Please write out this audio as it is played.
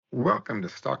Welcome to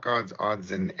Stock Odds,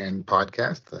 Odds and End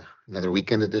podcast, another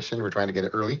weekend edition. We're trying to get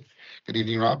it early. Good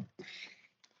evening, Rob.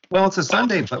 Well, it's a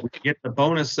Sunday, but we get the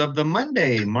bonus of the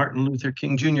Monday, Martin Luther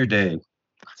King Jr. Day.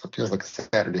 So it feels like a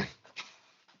Saturday.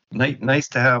 Nice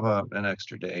to have an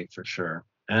extra day for sure.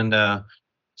 And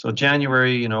so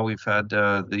January, we've had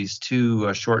these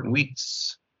two shortened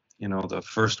weeks, the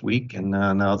first week and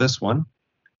now this one.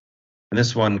 And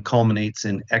this one culminates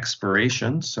in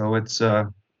expiration. So it's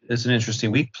an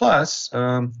interesting week. Plus,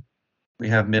 we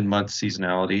have mid-month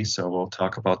seasonality, so we'll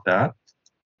talk about that.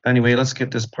 Anyway, let's get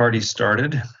this party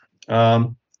started.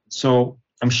 So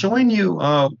I'm showing you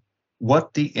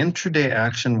what the intraday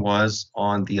action was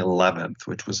on the 11th,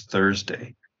 which was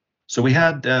Thursday. So we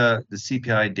had the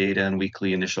CPI data and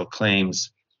weekly initial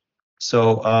claims.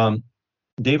 So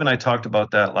Dave and I talked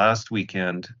about that last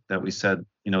weekend, that we said,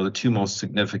 the two most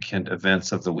significant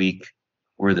events of the week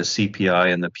were the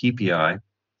CPI and the PPI.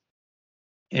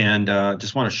 And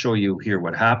just want to show you here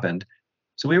what happened.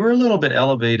 So we were a little bit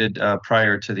elevated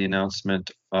prior to the announcement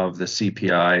of the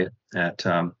CPI at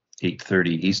 8:30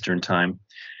 Eastern time,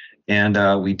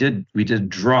 and we did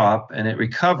drop, and it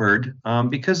recovered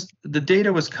because the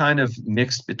data was kind of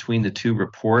mixed between the two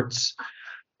reports.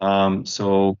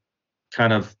 So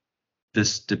kind of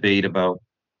this debate about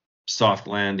soft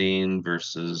landing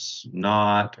versus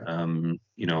not,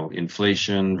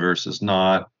 inflation versus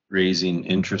not, raising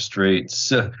interest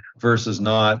rates versus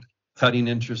not, cutting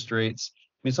interest rates.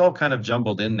 It's all kind of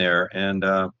jumbled in there, and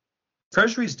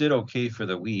Treasuries did okay for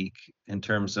the week in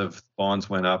terms of bonds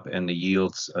went up and the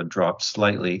yields dropped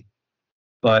slightly,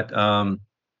 but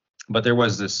there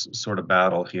was this sort of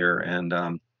battle here,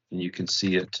 and you can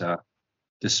see it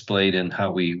displayed in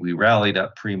how we rallied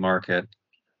up pre-market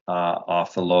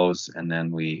off the lows, and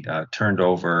then we turned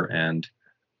over and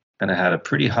kind of had a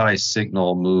pretty high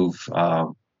signal move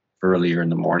earlier in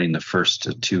the morning, the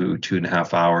first two and a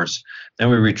half hours.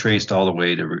 Then we retraced all the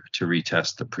way to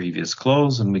retest the previous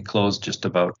close, and we closed just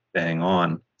about bang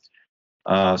on.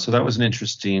 So that was an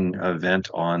interesting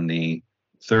event on the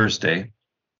Thursday.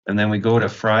 And then we go to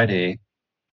Friday,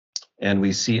 and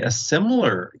we see a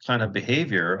similar kind of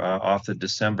behavior off the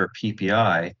December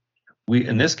PPI.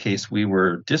 In this case, we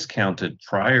were discounted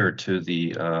prior to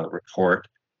the report,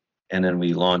 and then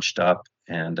we launched up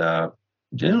and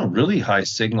really high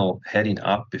signal heading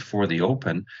up before the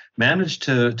open, managed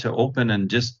to open and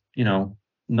just,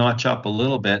 notch up a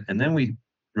little bit. And then we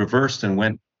reversed and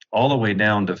went all the way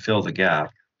down to fill the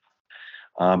gap.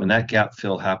 And that gap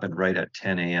fill happened right at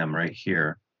 10 a.m. right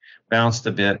here. Bounced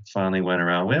a bit, finally went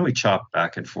around. And we chopped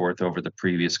back and forth over the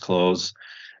previous close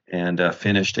and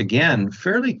finished again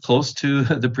fairly close to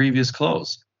the previous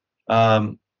close.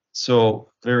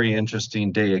 So very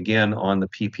interesting day again on the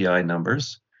PPI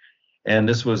numbers. And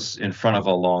this was in front of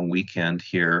a long weekend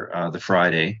here, the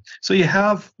Friday. So you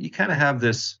kind of have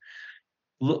this,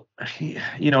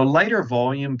 lighter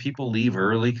volume. People leave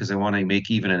early because they want to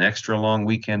make even an extra long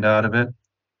weekend out of it.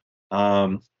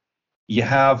 You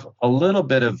have a little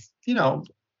bit of,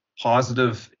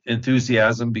 positive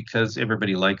enthusiasm because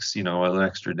everybody likes, an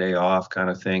extra day off kind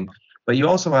of thing. But you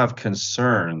also have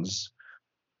concerns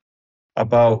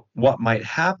about what might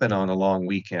happen on a long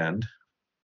weekend,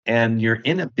 and your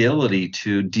inability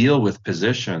to deal with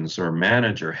positions or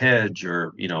manage or hedge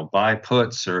or buy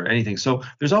puts or anything. So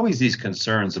there's always these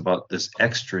concerns about this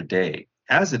extra day.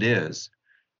 As it is,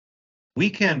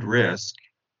 weekend risk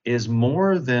is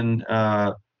more than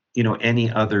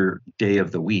any other day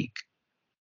of the week.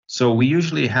 So we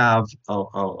usually have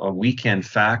a weekend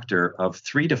factor of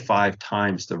 3 to 5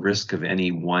 times the risk of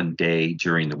any one day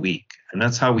during the week, and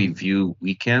that's how we view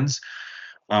weekends.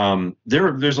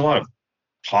 There's a lot of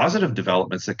positive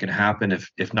developments that can happen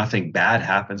if nothing bad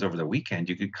happens over the weekend.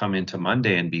 You could come into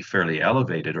Monday and be fairly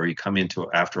elevated, or you come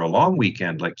into after a long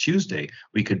weekend like Tuesday,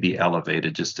 we could be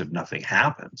elevated just if nothing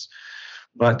happens.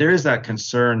 But there is that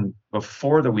concern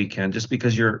before the weekend, just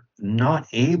because you're not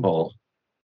able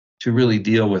to really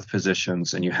deal with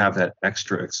positions and you have that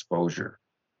extra exposure.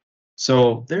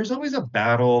 So there's always a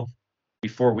battle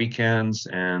before weekends,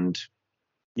 and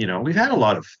we've had a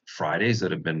lot of Fridays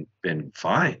that have been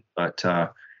fine, but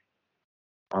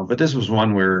this was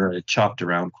one where it chopped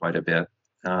around quite a bit.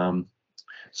 So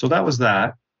that was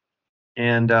that.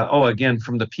 And again,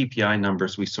 from the PPI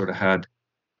numbers, we sort of had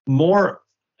more.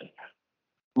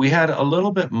 We had a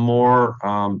little bit more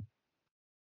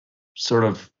sort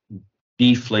of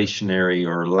deflationary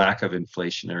or lack of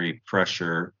inflationary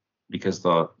pressure because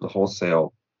the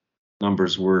wholesale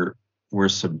numbers were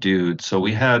subdued. So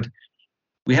we had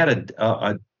a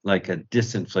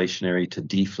disinflationary to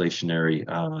deflationary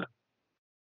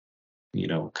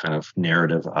kind of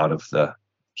narrative out of the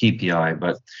PPI.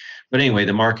 But anyway,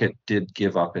 the market did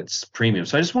give up its premium.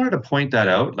 So I just wanted to point that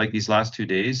out. Like these last 2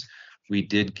 days, we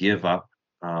did give up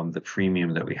the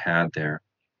premium that we had there.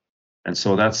 And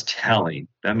so that's telling.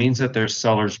 That means that there's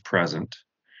sellers present.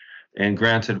 And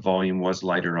granted, volume was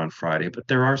lighter on Friday, but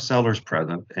there are sellers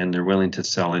present and they're willing to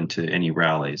sell into any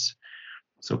rallies.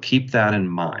 So keep that in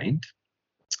mind.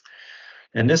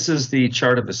 And this is the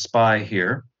chart of the SPY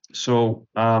here. So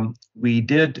we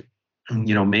did,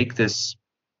 make this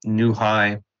new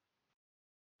high,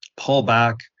 pull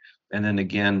back, and then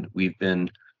again, we've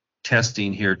been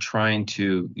testing here, trying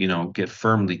to, get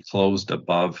firmly closed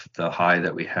above the high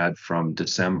that we had from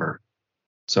December.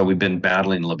 So we've been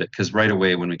battling a little bit because right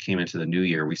away when we came into the new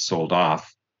year, we sold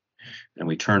off and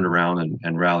we turned around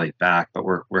and rallied back. But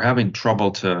we're having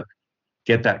trouble to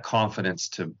get that confidence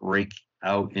to break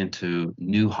out into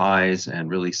new highs and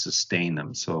really sustain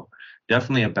them. So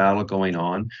definitely a battle going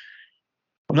on.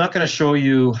 I'm not going to show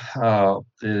you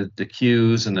the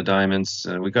Qs and the diamonds.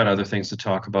 We've got other things to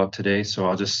talk about today, so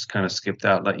I'll just kind of skip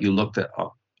that, let you look at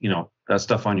that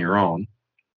stuff on your own.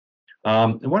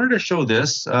 I wanted to show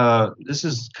this. This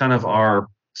is kind of our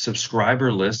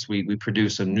subscriber list. We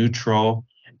produce a neutral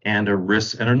and a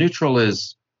risk, and our neutral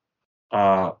is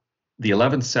the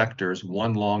 11 sectors,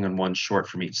 one long and one short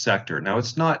from each sector. Now,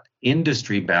 it's not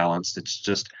industry balanced, it's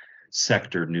just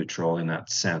sector neutral in that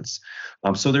sense.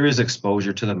 So there is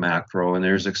exposure to the macro and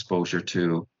there's exposure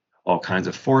to all kinds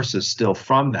of forces still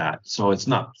from that. So it's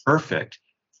not perfect,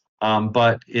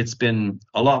 but it's been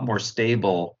a lot more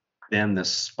stable than the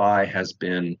SPY has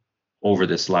been over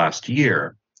this last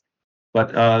year.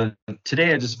 But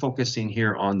today I'm just focusing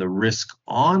here on the risk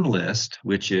on list,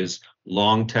 which is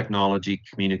long technology,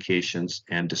 communications,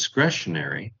 and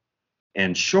discretionary,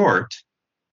 and short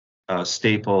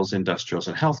staples, industrials,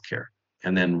 and healthcare.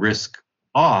 And then risk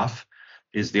off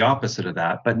is the opposite of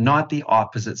that, but not the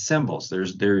opposite symbols.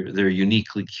 They're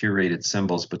uniquely curated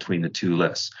symbols between the two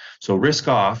lists. So risk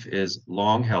off is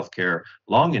long healthcare,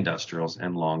 long industrials,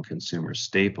 and long consumer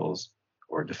staples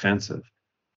or defensive.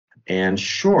 And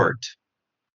short,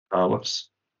 the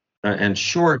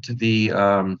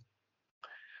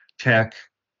tech,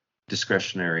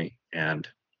 discretionary, and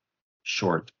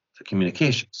short the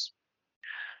communications.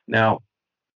 Now,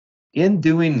 in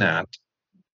doing that,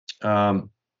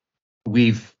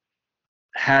 we've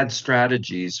had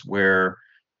strategies where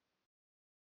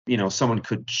someone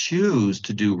could choose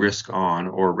to do risk on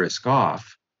or risk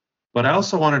off. But I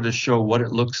also wanted to show what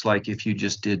it looks like if you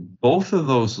just did both of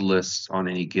those lists on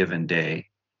any given day,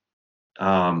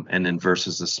 and then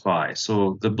versus the SPY.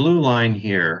 So the blue line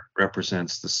here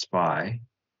represents the SPY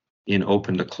in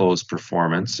open to close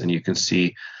performance, and you can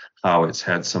see how it's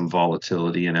had some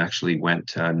volatility and actually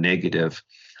went negative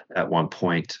at one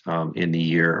point in the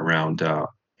year around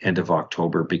end of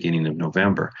October, beginning of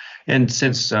November. And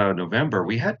since November,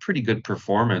 we had pretty good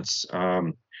performance,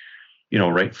 right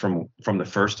from the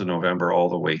 1st of November all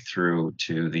the way through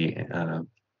to the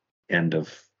end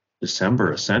of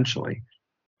December, essentially.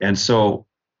 And so,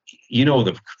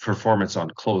 the performance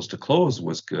on close to close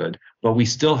was good, but we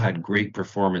still had great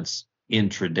performance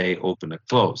intraday open to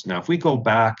close. Now, if we go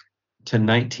back to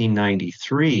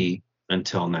 1993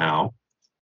 until now,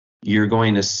 you're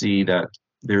going to see that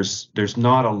there's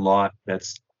not a lot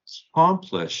that's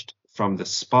accomplished from the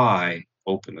SPY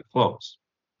open to close.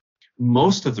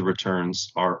 Most of the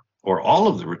returns or all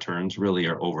of the returns really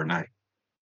are overnight.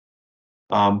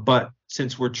 But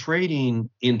since we're trading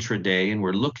intraday and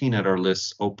we're looking at our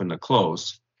lists open to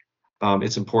close,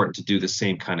 it's important to do the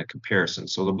same kind of comparison.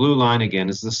 So the blue line again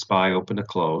is the SPY open to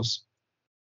close.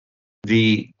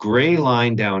 The gray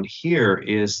line down here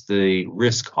is the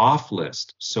risk off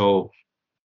list. So,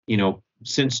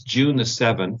 since June the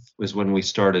 7th was when we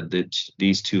started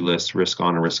these two lists, risk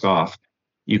on and risk off,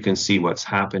 you can see what's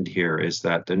happened here is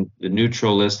that the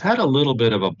neutral list had a little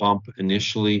bit of a bump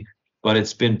initially, but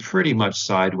it's been pretty much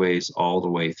sideways all the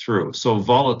way through. So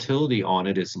volatility on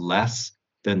it is less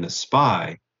than the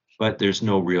SPY, but there's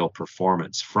no real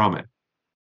performance from it.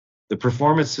 The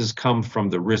performance has come from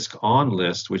the risk on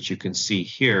list, which you can see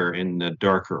here in the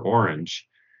darker orange.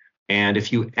 And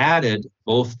if you added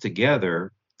both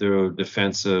together, the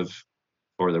defensive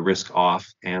or the risk off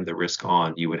and the risk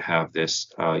on, you would have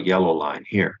this yellow line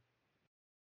here.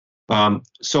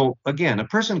 So again, a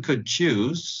person could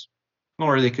choose,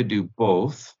 or they could do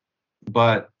both,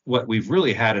 but what we've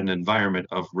really had an environment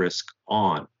of risk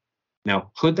on.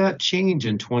 Now, could that change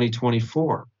in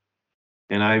 2024?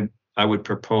 And I would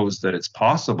propose that it's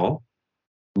possible,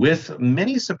 with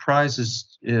many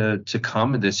surprises to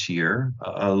come this year,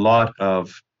 a lot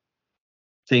of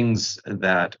things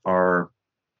that are,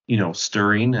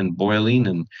 stirring and boiling,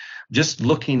 and just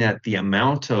looking at the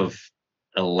amount of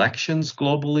elections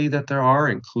globally that there are,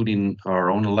 including our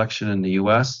own election in the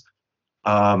US.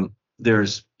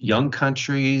 There's young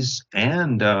countries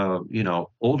and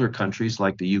older countries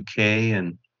like the UK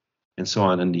and so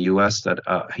on in the US that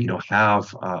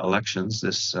have elections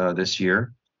this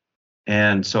year.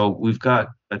 And so we've got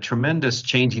a tremendous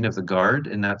changing of the guard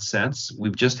in that sense.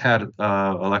 We've just had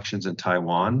elections in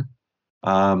Taiwan.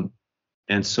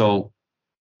 And so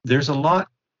there's a lot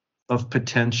of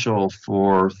potential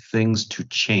for things to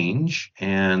change,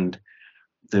 and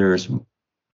there's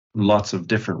lots of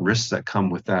different risks that come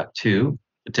with that too.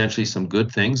 Potentially some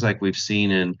good things like we've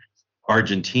seen in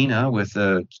Argentina with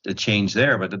the change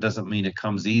there, but that doesn't mean it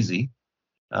comes easy.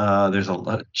 There's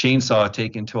a chainsaw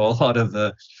taken to a lot of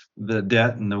the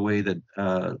debt and the way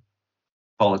that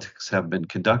politics have been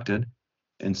conducted,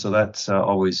 and so that's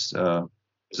always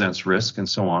presents risk and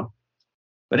so on.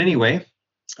 But anyway,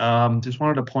 just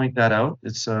wanted to point that out.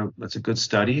 It's a good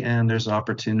study, and there's an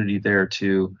opportunity there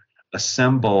to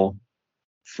assemble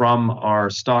from our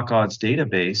stock odds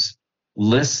database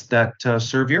lists that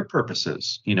serve your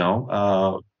purposes.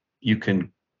 You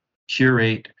can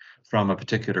curate from a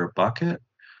particular bucket.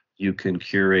 You can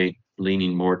curate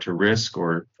leaning more to risk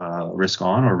or risk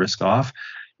on or risk off.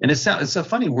 And it's a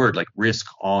funny word, like risk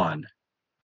on.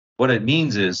 What it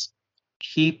means is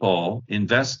people,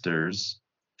 investors,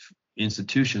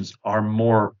 institutions are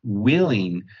more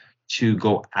willing to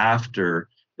go after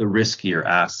the riskier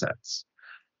assets.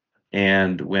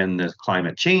 And when the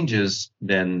climate changes,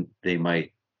 then they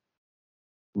might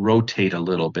rotate a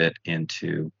little bit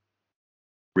into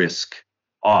risk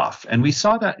off. And we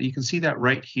saw that, you can see that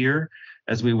right here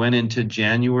as we went into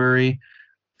January,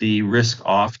 the risk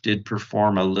off did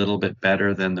perform a little bit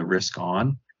better than the risk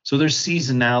on. So there's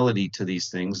seasonality to these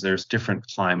things. There's different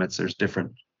climates, there's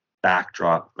different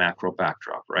macro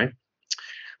backdrop, right?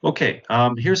 Okay,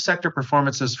 here's sector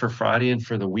performances for Friday and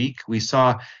for the week. We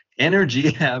saw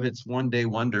energy have its one-day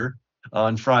wonder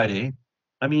on Friday.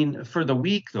 I mean, for the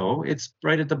week, though, it's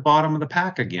right at the bottom of the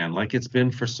pack again, like it's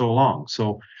been for so long.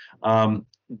 So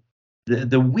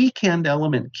the weekend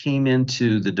element came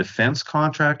into the defense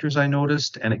contractors, I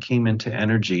noticed, and it came into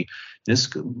energy. This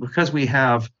because we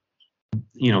have,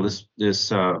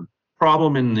 this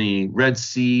problem in the Red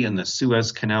Sea and the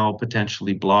Suez Canal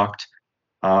potentially blocked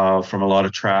from a lot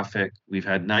of traffic. We've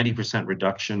had 90%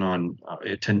 reduction on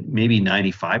to maybe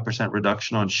 95%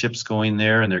 reduction on ships going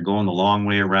there, and they're going the long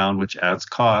way around, which adds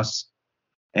costs.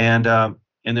 And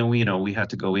then we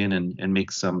had to go in and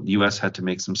make some. U.S. had to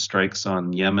make some strikes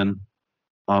on Yemen.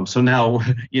 So now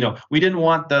we didn't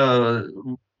want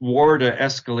the war to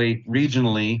escalate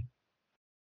regionally,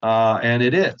 and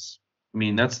it is. I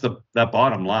mean, that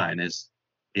bottom line is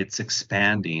it's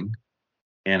expanding,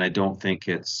 and I don't think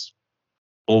it's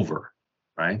over,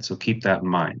 right? So keep that in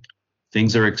mind.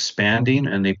 Things are expanding,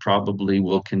 and they probably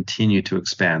will continue to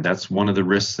expand. That's one of the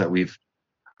risks that we've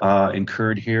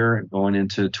incurred here going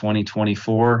into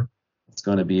 2024. It's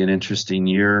going to be an interesting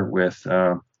year with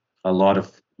a lot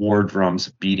of war drums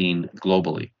beating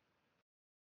globally.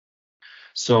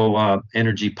 So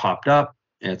energy popped up.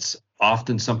 It's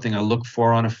often something I look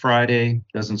for on a Friday.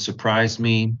 Doesn't surprise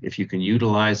me. If you can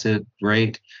utilize it,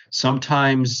 great.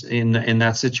 Sometimes in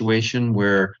that situation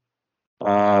where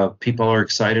people are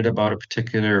excited about a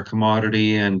particular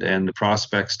commodity and the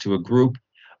prospects to a group,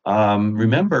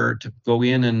 remember to go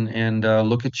in and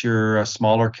look at your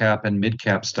smaller cap and mid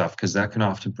cap stuff, because that can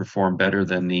often perform better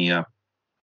than the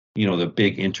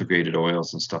big integrated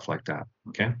oils and stuff like that.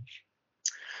 Okay.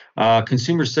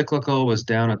 Consumer cyclical was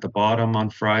down at the bottom on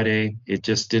Friday. It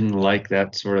just didn't like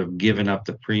that sort of giving up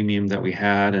the premium that we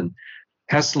had. And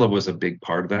Tesla was a big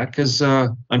part of that because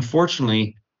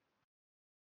unfortunately,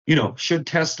 should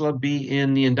Tesla be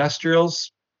in the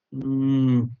industrials?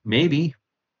 Maybe.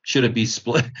 Should it be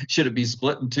split? Should it be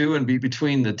split in two and be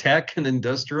between the tech and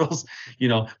industrials?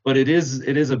 But it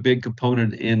is a big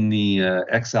component in the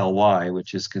XLY,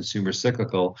 which is consumer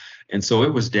cyclical, and so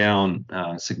it was down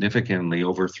significantly,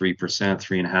 over 3%,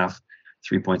 3.5,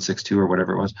 3.62 or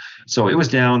whatever it was. So it was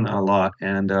down a lot,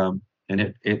 and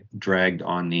it dragged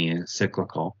on the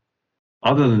cyclical.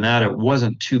 Other than that, it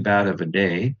wasn't too bad of a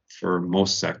day for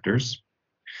most sectors.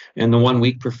 In the 1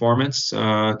 week performance,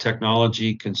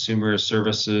 technology, consumer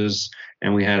services,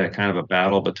 and we had a kind of a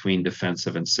battle between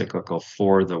defensive and cyclical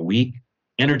for the week.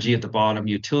 Energy at the bottom,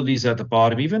 utilities at the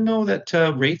bottom, even though that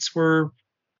rates were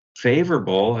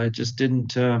favorable, it just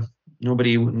didn't,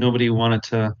 nobody wanted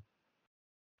to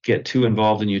get too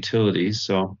involved in utilities.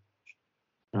 So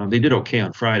they did okay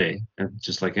on Friday,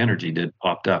 just like energy did,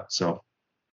 popped up. So,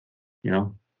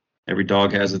 Every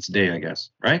dog has its day, I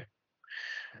guess, right?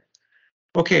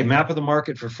 Okay, map of the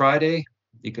market for Friday.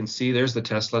 You can see there's the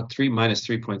Tesla, minus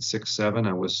 3.67.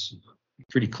 I was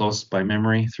pretty close by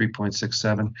memory,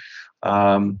 3.67.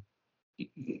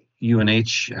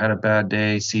 UNH had a bad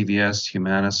day. CVS,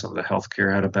 Humana, so the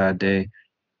healthcare had a bad day.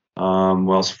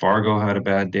 Wells Fargo had a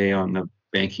bad day on the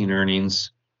banking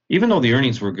earnings. Even though the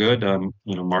earnings were good,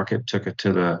 market took it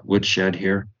to the woodshed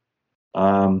here.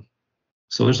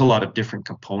 So there's a lot of different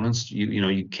components.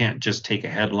 You can't just take a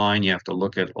headline. You have to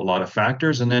look at a lot of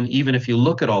factors. And then even if you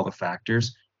look at all the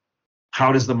factors,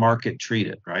 how does the market treat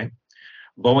it, right?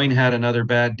 Boeing had another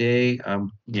bad day.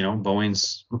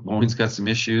 Boeing's got some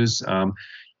issues.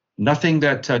 Nothing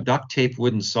that duct tape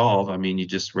wouldn't solve. I mean, you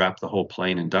just wrap the whole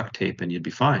plane in duct tape and you'd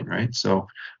be fine, right? So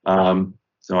I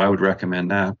would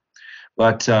recommend that.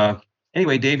 But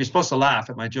anyway, Dave, you're supposed to laugh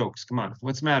at my jokes. Come on,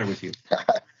 what's the matter with you?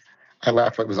 I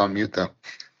laughed. I was on mute though.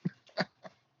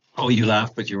 Oh, you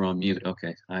laugh, but you're on mute.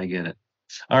 Okay, I get it.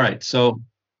 All right. So,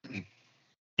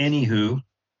 anywho,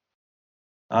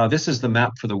 this is the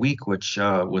map for the week, which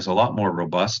was a lot more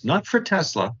robust. Not for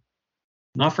Tesla,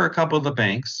 not for a couple of the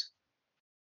banks,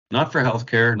 not for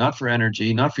healthcare, not for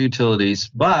energy, not for utilities,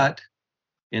 but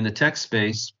in the tech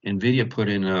space, NVIDIA put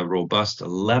in a robust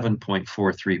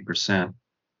 11.43%.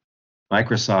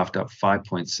 Microsoft up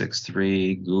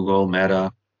 5.63%. Google,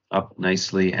 Meta up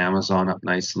nicely. Amazon up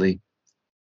nicely.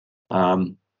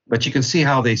 But you can see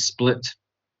how they split,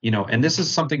 and this is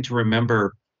something to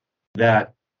remember,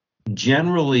 that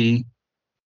generally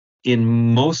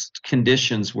in most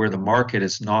conditions where the market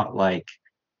is not like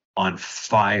on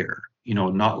fire,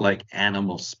 not like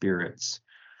animal spirits,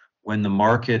 when the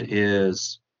market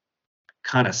is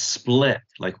kind of split,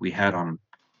 like we had on,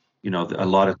 a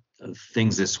lot of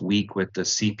things this week with the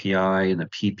CPI and the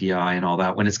PPI and all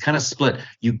that, when it's kind of split,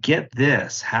 you get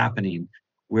this happening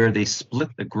where they split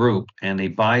the group and they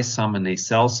buy some and they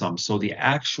sell some. So the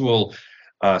actual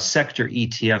sector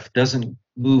ETF doesn't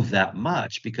move that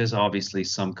much because obviously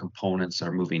some components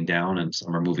are moving down and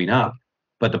some are moving up.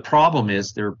 But the problem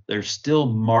is they're still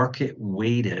market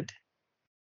weighted.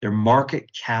 They're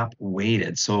market cap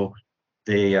weighted. So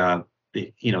the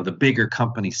bigger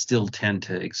companies still tend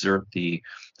to exert the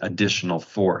additional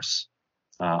force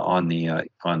on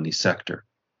the sector,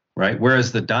 right?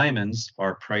 Whereas the diamonds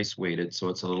are price weighted, so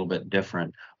it's a little bit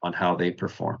different on how they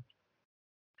perform.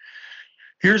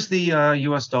 Here's the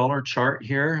US dollar chart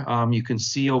here. You can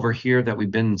see over here that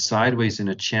we've been sideways in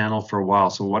a channel for a while.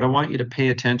 So what I want you to pay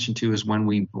attention to is when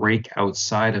we break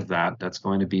outside of that, that's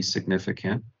going to be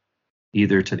significant,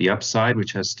 either to the upside,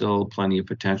 which has still plenty of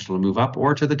potential to move up,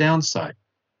 or to the downside.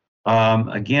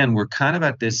 Again, we're kind of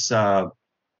at this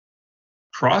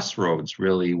crossroads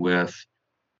really with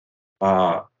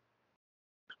where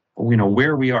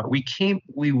we are.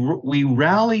 We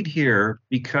rallied here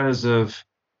because of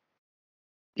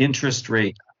interest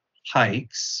rate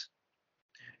hikes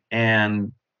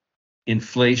and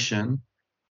inflation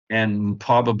and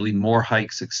probably more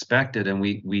hikes expected, and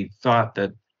we thought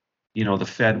that the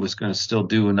Fed was going to still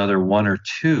do another one or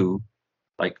two,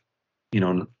 like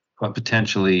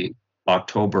potentially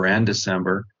October and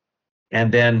December.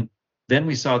 And then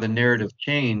we saw the narrative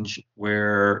change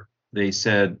where they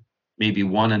said maybe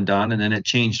one and done, and then it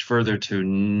changed further to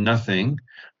nothing.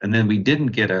 And then we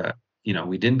didn't get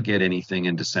anything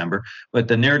in December, but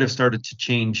the narrative started to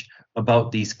change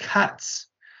about these cuts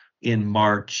in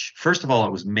March. First of all,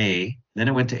 it was May, then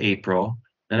it went to April,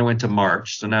 then it went to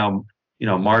March. So now,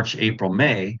 March, April,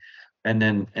 May.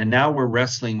 And now we're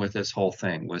wrestling with this whole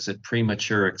thing. Was it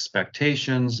premature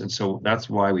expectations? And so that's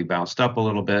why we bounced up a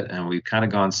little bit and we've kind of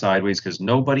gone sideways because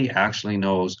nobody actually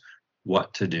knows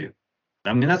what to do.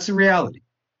 I mean, that's the reality.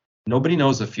 Nobody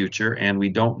knows the future and we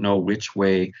don't know which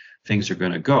way things are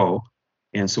going to go.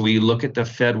 And so we look at the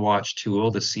FedWatch tool,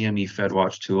 the CME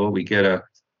FedWatch tool, we get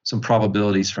some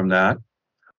probabilities from that.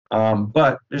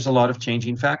 But there's a lot of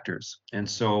changing factors. And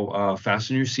so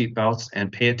fasten your seatbelts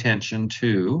and pay attention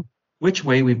to which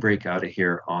way we break out of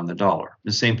here on the dollar.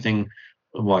 The same thing,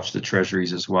 watch the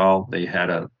treasuries as well. They had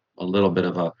a little bit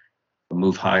of a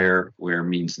move higher where it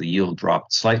means the yield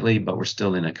dropped slightly, but we're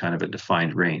still in a kind of a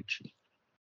defined range.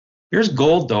 Here's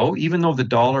gold though. Even though the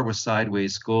dollar was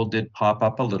sideways, gold did pop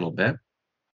up a little bit.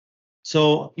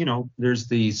 So, there's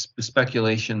the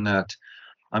speculation that,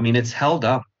 it's held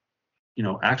up,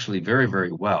 actually very,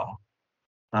 very well.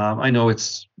 I know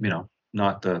it's,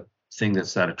 not the thing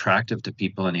that's that attractive to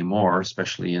people anymore,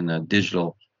 especially in the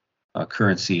digital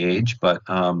currency age, but,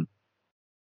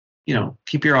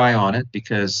 keep your eye on it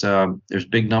because there's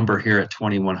big number here at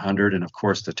 2100 and of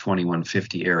course the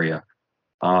 2150 area.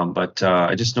 But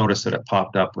I just noticed that it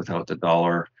popped up without the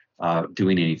dollar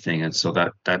doing anything. And so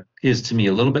that is to me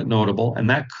a little bit notable. And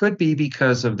that could be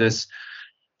because of this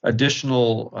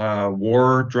additional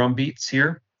war drumbeats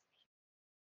here.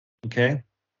 Okay.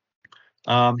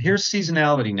 Here's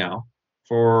seasonality now.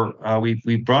 For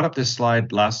we brought up this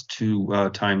slide last two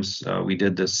times we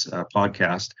did this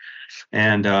podcast,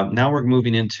 and now we're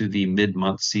moving into the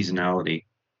mid-month seasonality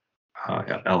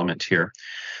element here.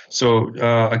 So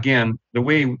again, the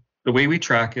way we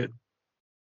track it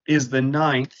is the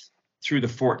 9th through the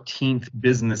 14th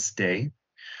business day.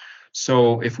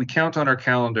 So if we count on our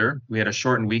calendar, we had a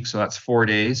shortened week, so that's 4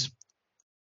 days.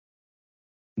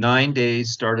 9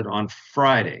 days started on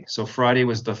Friday. So Friday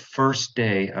was the first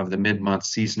day of the mid-month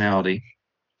seasonality.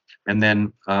 And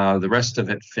then the rest of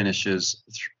it finishes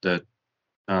the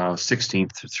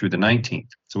 16th through the 19th.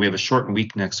 So we have a shortened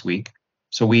week next week.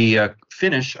 So we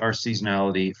finish our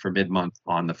seasonality for mid-month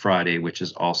on the Friday, which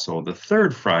is also the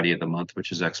third Friday of the month,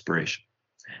 which is expiration.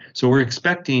 So we're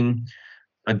expecting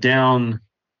a down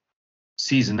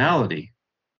seasonality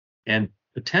and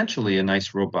potentially a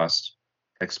nice robust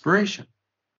expiration.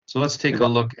 So let's take a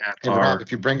look at Rob,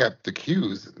 if you bring up the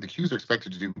Qs are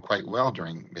expected to do quite well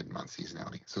during mid-month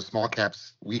seasonality. So small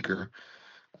caps weaker,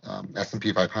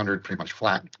 S&P 500 pretty much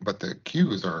flat, but the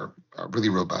Qs are really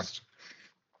robust.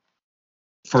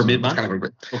 For mid-month?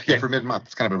 Okay. Yeah, for mid-month,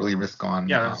 it's kind of a really risk-on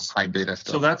high beta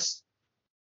stuff. So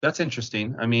that's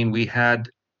interesting. I mean, we had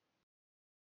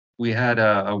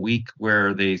a week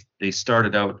where they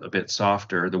started out a bit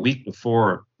softer. The week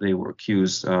before they were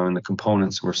Qs and the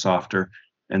components were softer.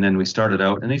 And then we started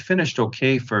out and they finished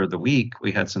okay for the week.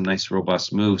 We had some nice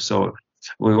robust moves. So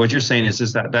what you're saying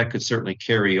is that could certainly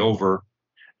carry over.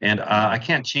 And I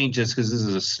can't change this because this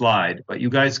is a slide, but you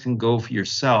guys can go for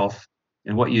yourself.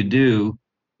 And what you do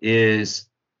is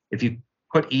if you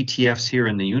put ETFs here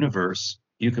in the universe,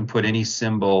 you can put any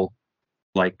symbol,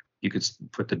 like you could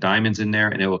put the diamonds in there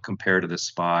and it will compare to the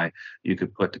SPY. You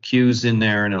could put the Qs in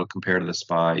there and it'll compare to the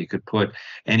SPY. You could put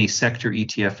any sector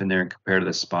ETF in there and compare to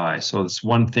the SPY. So it's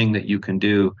one thing that you can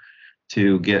do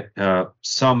to get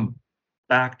some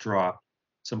backdrop,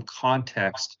 some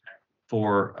context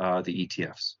for the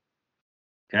ETFs.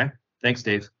 Okay, thanks,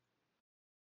 Dave.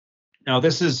 Now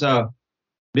this is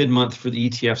mid-month for the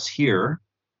ETFs here.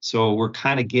 So we're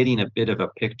kind of getting a bit of a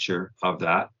picture of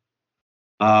that.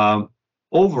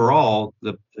 Overall,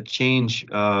 the change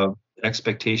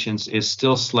expectations is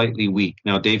still slightly weak.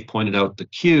 Now, Dave pointed out the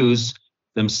Qs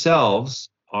themselves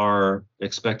are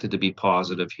expected to be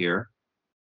positive here.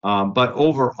 But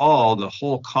overall, the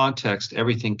whole context,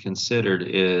 everything considered,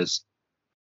 is,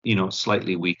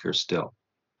 slightly weaker still.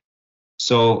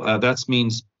 So that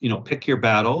means, pick your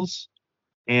battles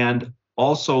and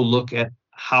also look at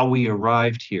how we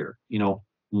arrived here.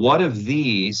 What of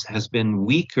these has been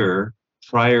weaker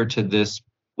prior to this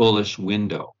bullish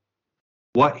window?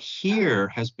 What here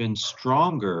has been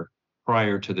stronger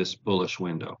prior to this bullish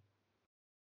window?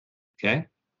 Okay,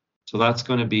 so that's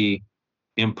going to be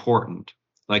important.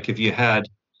 Like if you had,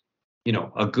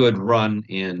 a good run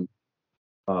in,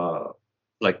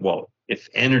 if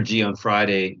energy on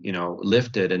Friday,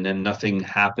 lifted and then nothing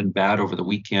happened bad over the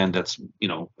weekend, that's,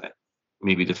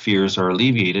 maybe the fears are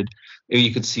alleviated,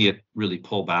 you could see it really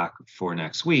pull back for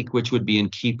next week, which would be in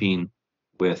keeping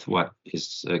with what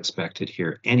is expected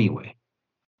here anyway.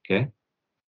 Okay.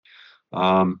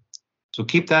 So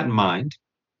keep that in mind.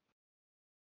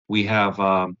 We have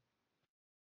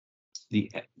the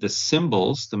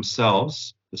symbols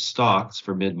themselves, the stocks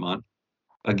for mid-month.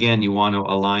 Again, you want to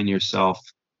align yourself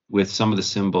with some of the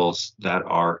symbols that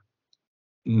are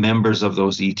members of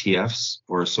those ETFs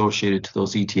or associated to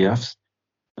those ETFs,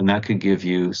 and that could give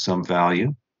you some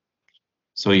value.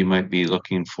 So you might be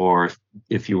looking for,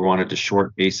 if you wanted to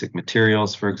short basic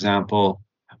materials, for example,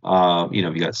 you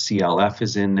got CLF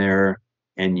is in there,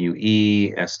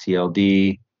 NUE,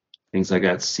 STLD, things like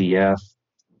that, CF.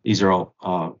 These are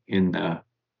all in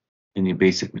the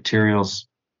basic materials,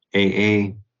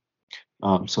 AA.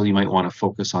 So you might want to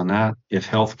focus on that. If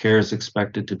healthcare is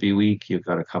expected to be weak, you've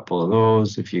got a couple of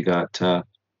those. If you got a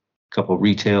couple of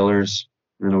retailers,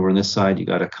 and over on this side, you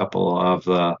got a couple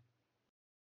of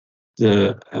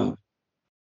the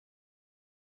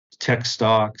tech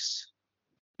stocks.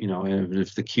 And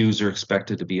if the Qs are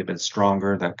expected to be a bit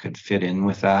stronger, that could fit in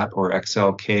with that, or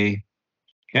XLK.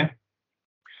 Okay.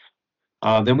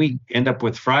 Then we end up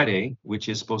with Friday, which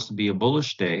is supposed to be a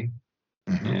bullish day.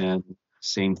 Mm-hmm. And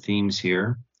same themes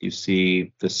here. You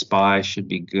see the SPY should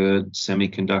be good,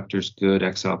 semiconductors good,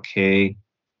 XLK,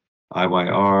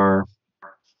 IYR,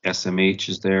 SMH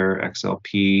is there,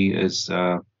 XLP is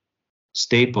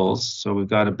staples. So we've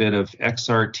got a bit of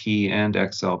XRT and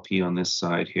XLP on this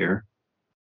side here.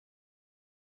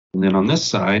 And then on this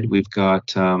side, we've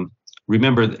got,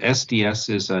 remember the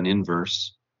SDS is an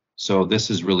inverse. So this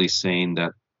is really saying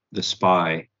that the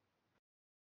SPY,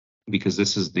 because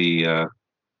this is the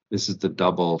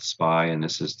double SPY and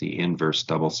this is the inverse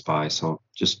double SPY. So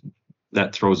just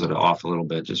that throws it off a little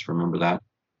bit. Just remember that.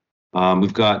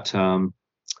 We've got GDX,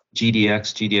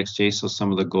 GDXJ. So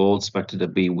some of the gold expected to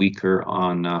be weaker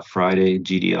on Friday,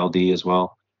 GDLD as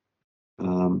well.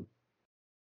 Some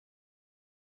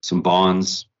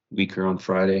bonds weaker on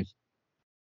Friday.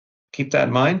 Keep that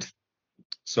in mind.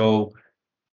 So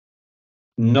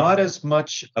not as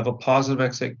much of a positive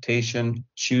expectation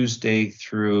Tuesday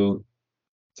through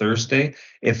Thursday.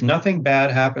 If nothing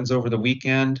bad happens over the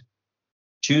weekend,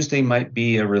 Tuesday might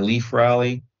be a relief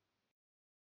rally.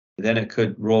 Then it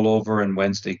could roll over and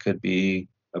Wednesday could be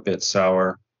a bit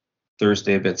sour,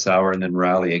 Thursday a bit sour, and then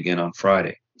rally again on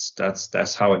Friday.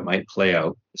 That's how it might play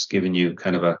out. Just giving you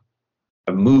kind of a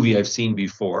movie I've seen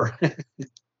before.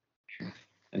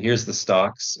 And here's the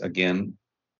stocks again.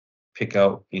 Pick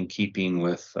out in keeping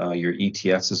with your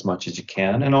ETFs as much as you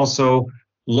can, and also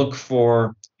look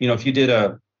for, if you did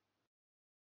a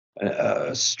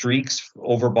streaks,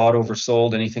 overbought,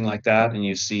 oversold, anything like that, and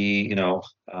you see,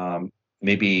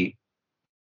 maybe,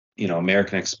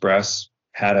 American Express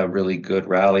had a really good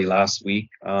rally last week.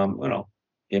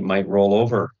 It might roll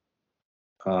over.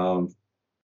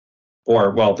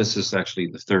 This is actually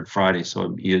the third Friday,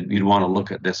 so you'd want to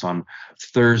look at this on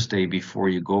Thursday before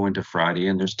you go into Friday.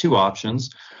 And there's two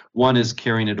options. One is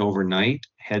carrying it overnight,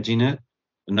 hedging it.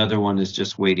 Another one is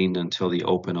just waiting until the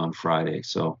open on Friday.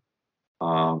 So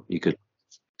you could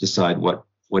decide what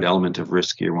element of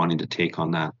risk you're wanting to take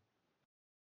on that.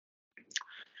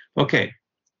 Okay,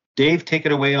 Dave, take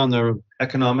it away on the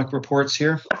economic reports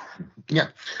here. Yeah,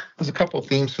 there's a couple of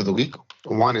themes for the week.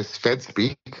 One is Fed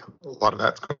speak. A lot of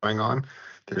that's going on.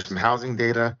 There's some housing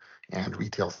data and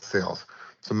retail sales.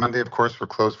 So Monday, of course, we're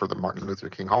closed for the Martin Luther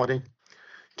King holiday.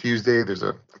 Tuesday, there's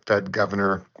a Fed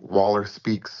Governor Waller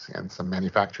speaks and some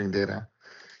manufacturing data.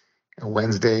 And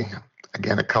Wednesday,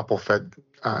 again, a couple Fed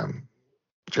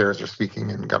chairs are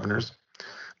speaking and governors.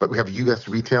 But we have U.S.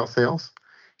 retail sales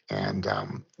and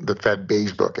the Fed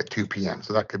Beige Book at 2 p.m.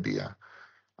 So that could be a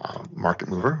market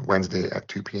mover, Wednesday at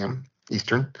 2 p.m.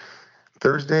 Eastern.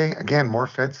 Thursday, again, more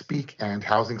Fed speak and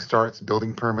housing starts,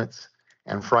 building permits,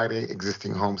 and Friday,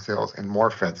 existing home sales and more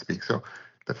Fed speak. So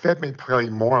the Fed may play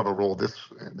more of a role this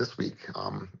week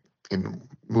in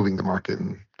moving the market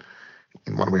in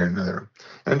one way or another.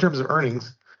 And in terms of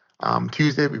earnings,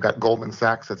 Tuesday, we've got Goldman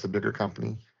Sachs, that's a bigger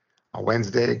company.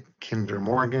 Wednesday, Kinder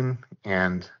Morgan,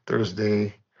 and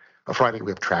Friday,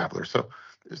 we have Travelers. So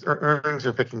earnings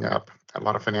are picking up. A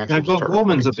lot of financial. Yeah,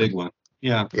 Goldman's a big one.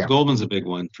 Yeah, Goldman's a big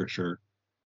one for sure.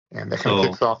 And that kind of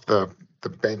kicks off the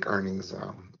bank earnings.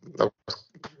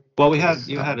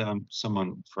 You had some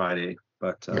on Friday,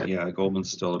 but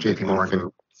Goldman's still a big JP one.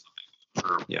 Morgan.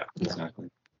 Exactly.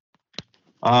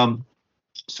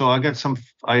 So I got some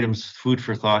items, food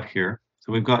for thought here.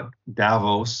 So we've got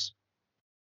Davos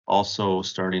also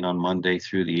starting on Monday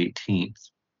through the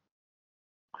 18th.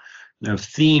 The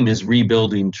theme is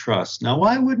rebuilding trust. Now,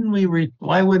 why wouldn't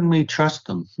we trust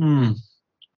them?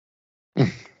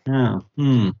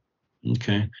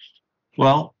 Okay.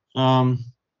 Well,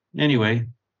 anyway,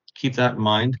 keep that in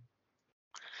mind.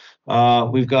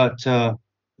 We've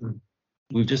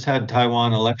just had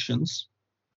Taiwan elections.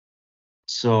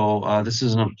 So this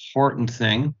is an important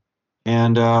thing.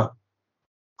 And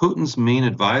Putin's main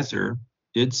advisor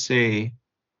did say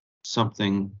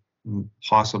something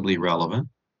possibly relevant.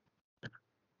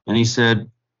 And he said,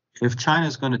 if China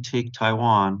is going to take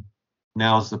Taiwan,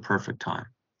 now's the perfect time.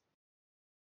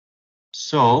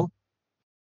 So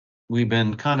we've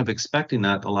been kind of expecting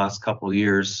that the last couple of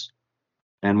years,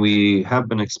 and we have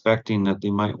been expecting that they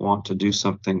might want to do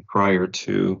something prior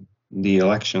to the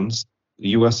elections, the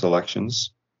U.S.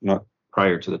 elections, not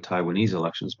prior to the Taiwanese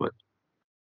elections, but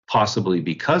possibly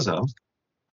because of,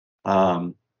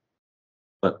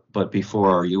 but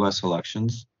before our U.S.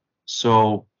 elections.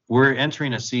 So we're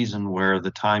entering a season where the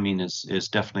timing is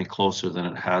definitely closer than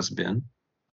it has been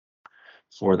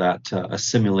for that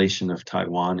assimilation of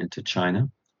Taiwan into China.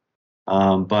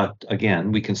 But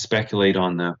again, we can speculate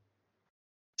on the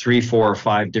 3, 4, or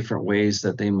 5 different ways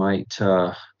that they might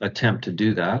attempt to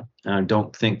do that. And I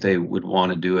don't think they would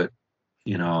want to do it.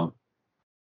 The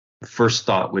first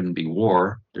thought wouldn't be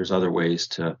war. There's other ways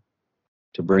to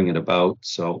bring it about.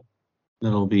 So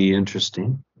it'll be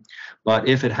interesting. But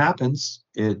if it happens,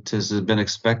 it has been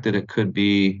expected it could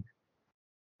be,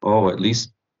 at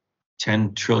least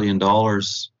 $10 trillion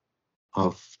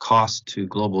of cost to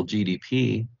global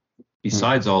GDP.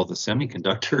 besides all the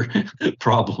semiconductor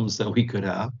problems that we could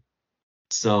have.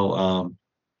 So,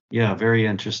 yeah, very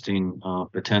interesting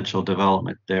potential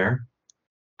development there.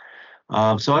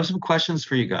 So I have some questions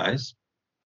for you guys.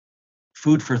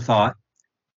 Food for thought.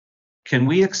 Can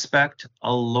we expect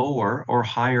a lower or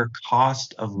higher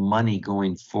cost of money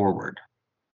going forward?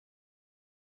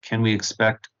 Can we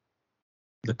expect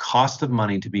the cost of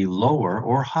money to be lower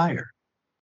or higher?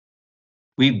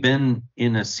 We've been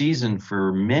in a season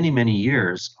for many, many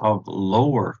years of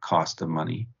lower cost of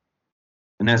money.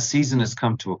 And that season has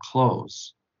come to a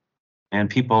close. And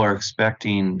people are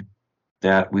expecting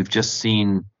that we've just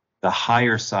seen the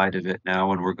higher side of it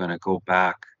now, and we're going to go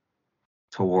back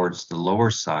towards the lower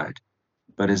side.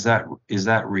 But is that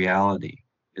reality?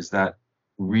 Is that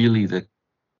really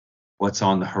what's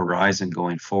on the horizon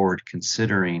going forward,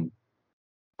 considering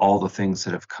all the things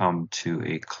that have come to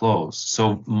a close?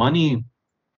 So money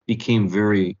became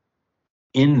very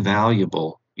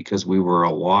invaluable because we were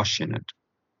awash in it.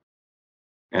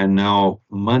 And now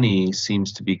money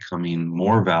seems to be becoming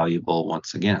more valuable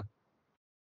once again.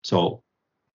 So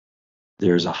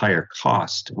there's a higher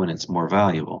cost when it's more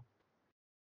valuable.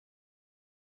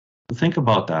 Think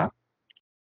about that.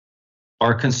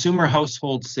 Are consumer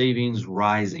household savings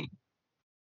rising?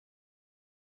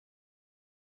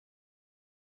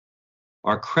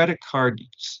 Are credit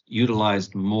cards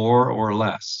utilized more or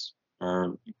less?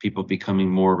 Are people becoming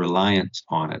more reliant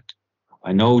on it?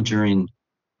 I know during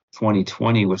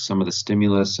 2020 with some of the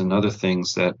stimulus and other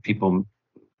things that people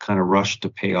kind of rushed to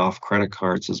pay off credit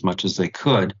cards as much as they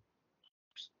could.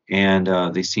 And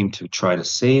they seem to try to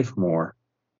save more.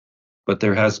 But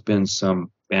there has been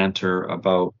some banter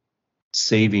about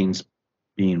savings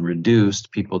being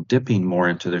reduced, people dipping more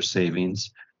into their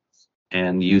savings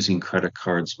and using credit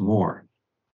cards more.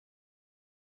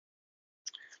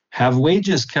 Have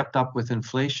wages kept up with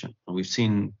inflation? We've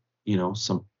seen,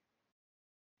 some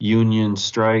union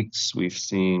strikes. We've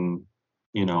seen,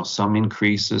 some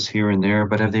increases here and there,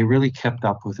 but have they really kept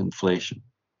up with inflation?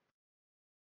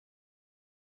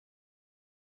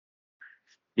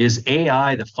 Is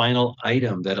AI the final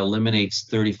item that eliminates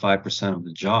 35% of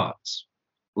the jobs?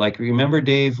 Like, remember,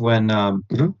 Dave, when,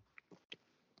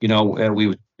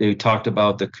 they talked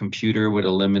about the computer would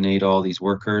eliminate all these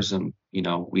workers, and,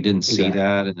 we didn't see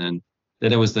that. And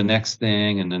then it was the next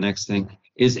thing and the next thing.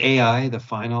 Is AI the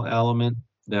final element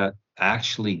that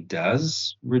actually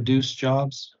does reduce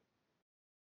jobs?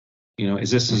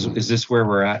 Is this where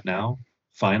we're at now,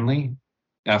 finally,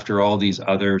 after all these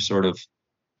other sort of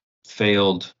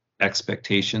failed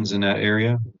expectations in that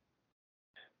area?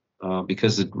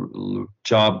 Because the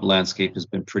job landscape has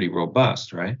been pretty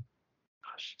robust, right?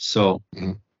 So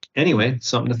anyway,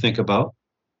 something to think about.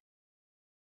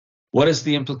 What is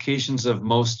the implications of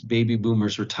most baby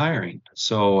boomers retiring?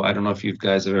 So I don't know if you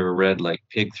guys have ever read like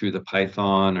Pig Through the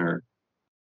Python or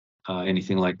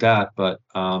anything like that, but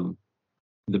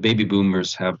the baby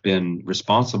boomers have been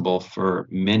responsible for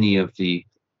many of the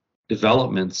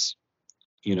developments,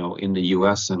 in the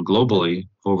US and globally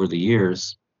over the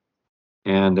years.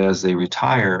 And as they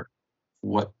retire,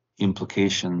 what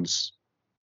implications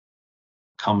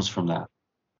comes from that?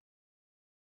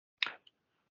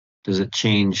 Does it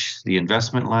change the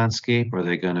investment landscape? Are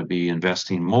they going to be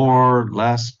investing more,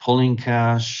 less, pulling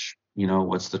cash?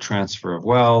 What's the transfer of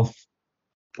wealth?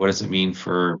 What does it mean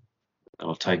for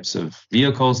types of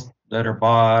vehicles that are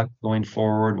bought going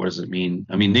forward? What does it mean?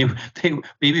 I mean, they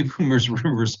baby boomers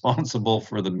were responsible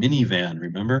for the minivan.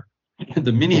 Remember,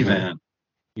 the minivan.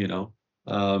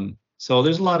 So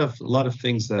there's a lot of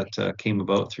things that came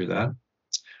about through that.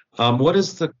 What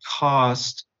is the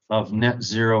cost of net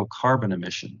zero carbon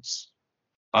emissions?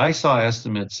 I saw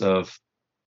estimates of,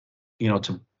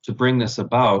 to bring this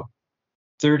about,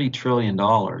 $30 trillion,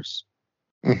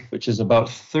 which is about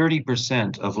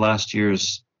 30% of last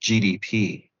year's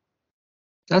GDP.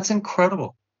 That's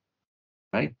incredible,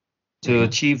 right? To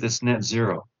achieve this net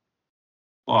zero.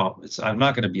 Well, I'm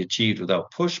not going to be achieved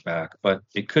without pushback, but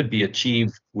it could be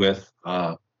achieved with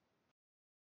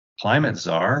climate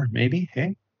czar, maybe.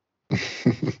 Hey,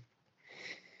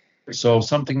 so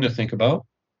something to think about.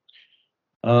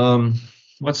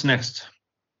 What's next?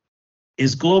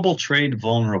 Is global trade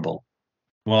vulnerable?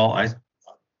 Well,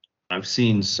 I've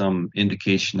seen some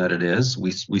indication that it is.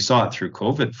 We saw it through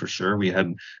COVID for sure. We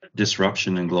had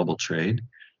disruption in global trade.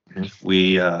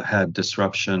 We had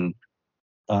disruption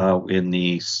in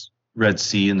the Red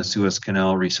Sea and the Suez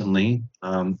Canal recently.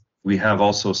 We have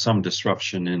also some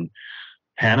disruption in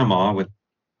Panama with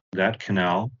that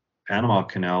canal. Panama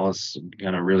Canal is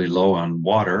kind of really low on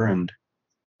water, and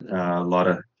a lot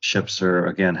of ships are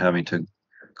again having to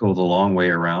go the long way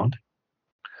around.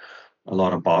 a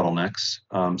lot of bottlenecks.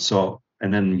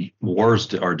 And then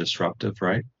wars are disruptive,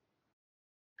 right?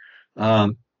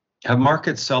 Have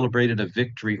markets celebrated a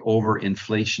victory over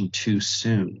inflation too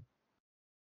soon?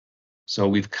 So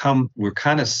we're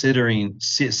kind of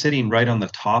sitting right on the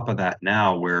top of that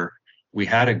now, where we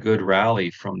had a good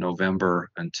rally from November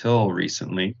until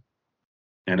recently,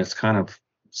 and it's kind of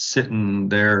sitting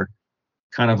there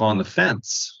kind of on the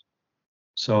fence.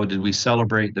 So did we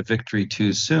celebrate the victory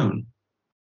too soon?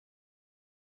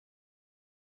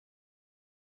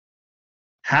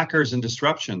 Hackers and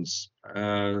disruptions.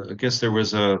 I guess there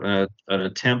was an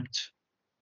attempt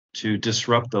to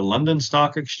disrupt the London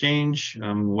Stock Exchange.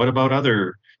 What about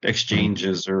other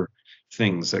exchanges or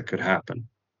things that could happen?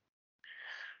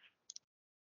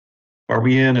 Are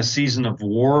we in a season of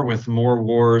war with more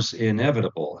wars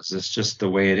inevitable? Is this just the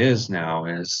way it is now?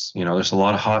 There's a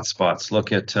lot of hot spots.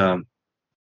 Look at,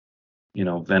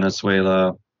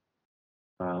 Venezuela.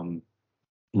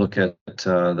 Look at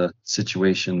the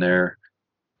situation there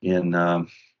in,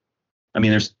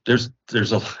 there's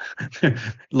a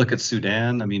look at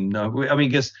Sudan. I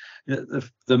guess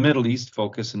the Middle East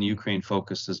focus and Ukraine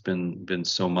focus has been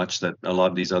so much that a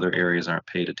lot of these other areas aren't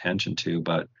paid attention to,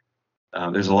 but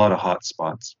there's a lot of hot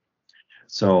spots.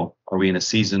 So are we in a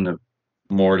season of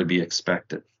more to be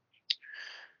expected?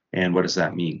 And what does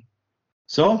that mean?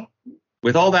 So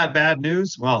with all that bad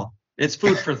news, well, it's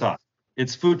food for thought.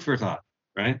 It's food for thought,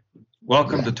 right?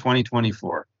 Welcome to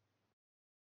 2024.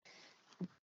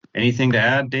 Anything to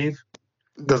add, Dave?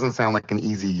 Doesn't sound like an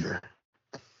easy year.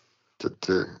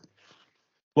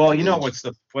 Well, what's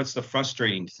the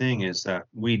frustrating thing is that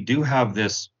we do have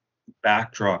this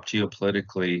backdrop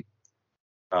geopolitically.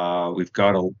 We've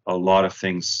got a lot of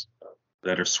things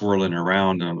that are swirling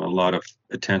around and a lot of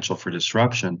potential for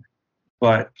disruption,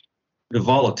 but the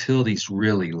volatility is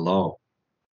really low.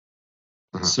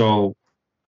 So,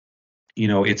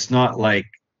 it's not like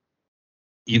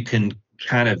you can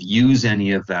kind of use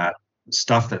any of that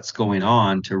stuff that's going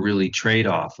on to really trade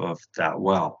off of that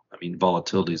well.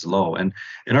 Volatility is low, and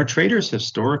our traders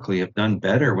historically have done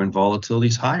better when volatility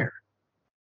is higher.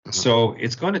 So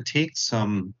it's going to take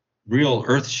some real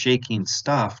earth-shaking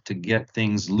stuff to get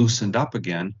things loosened up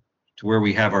again to where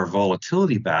we have our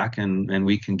volatility back and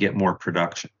we can get more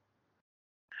production.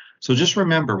 So just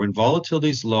remember, when volatility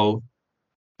is low,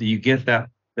 you get that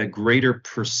greater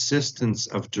persistence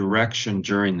of direction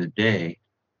during the day.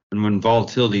 And when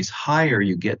volatility is higher,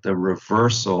 you get the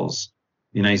reversals,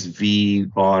 the nice V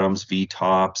bottoms, V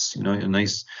tops, a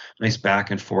nice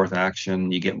back and forth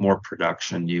action. You get more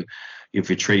production. If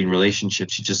you're trading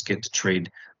relationships, you just get to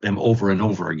trade them over and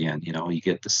over again. You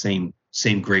get the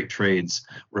same great trades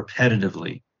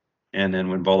repetitively. And then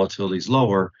when volatility is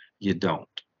lower, you don't.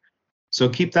 So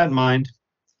keep that in mind.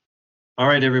 All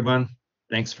right, everyone.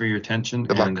 Thanks for your attention,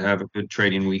 and have a good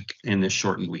trading week in this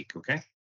shortened week, okay?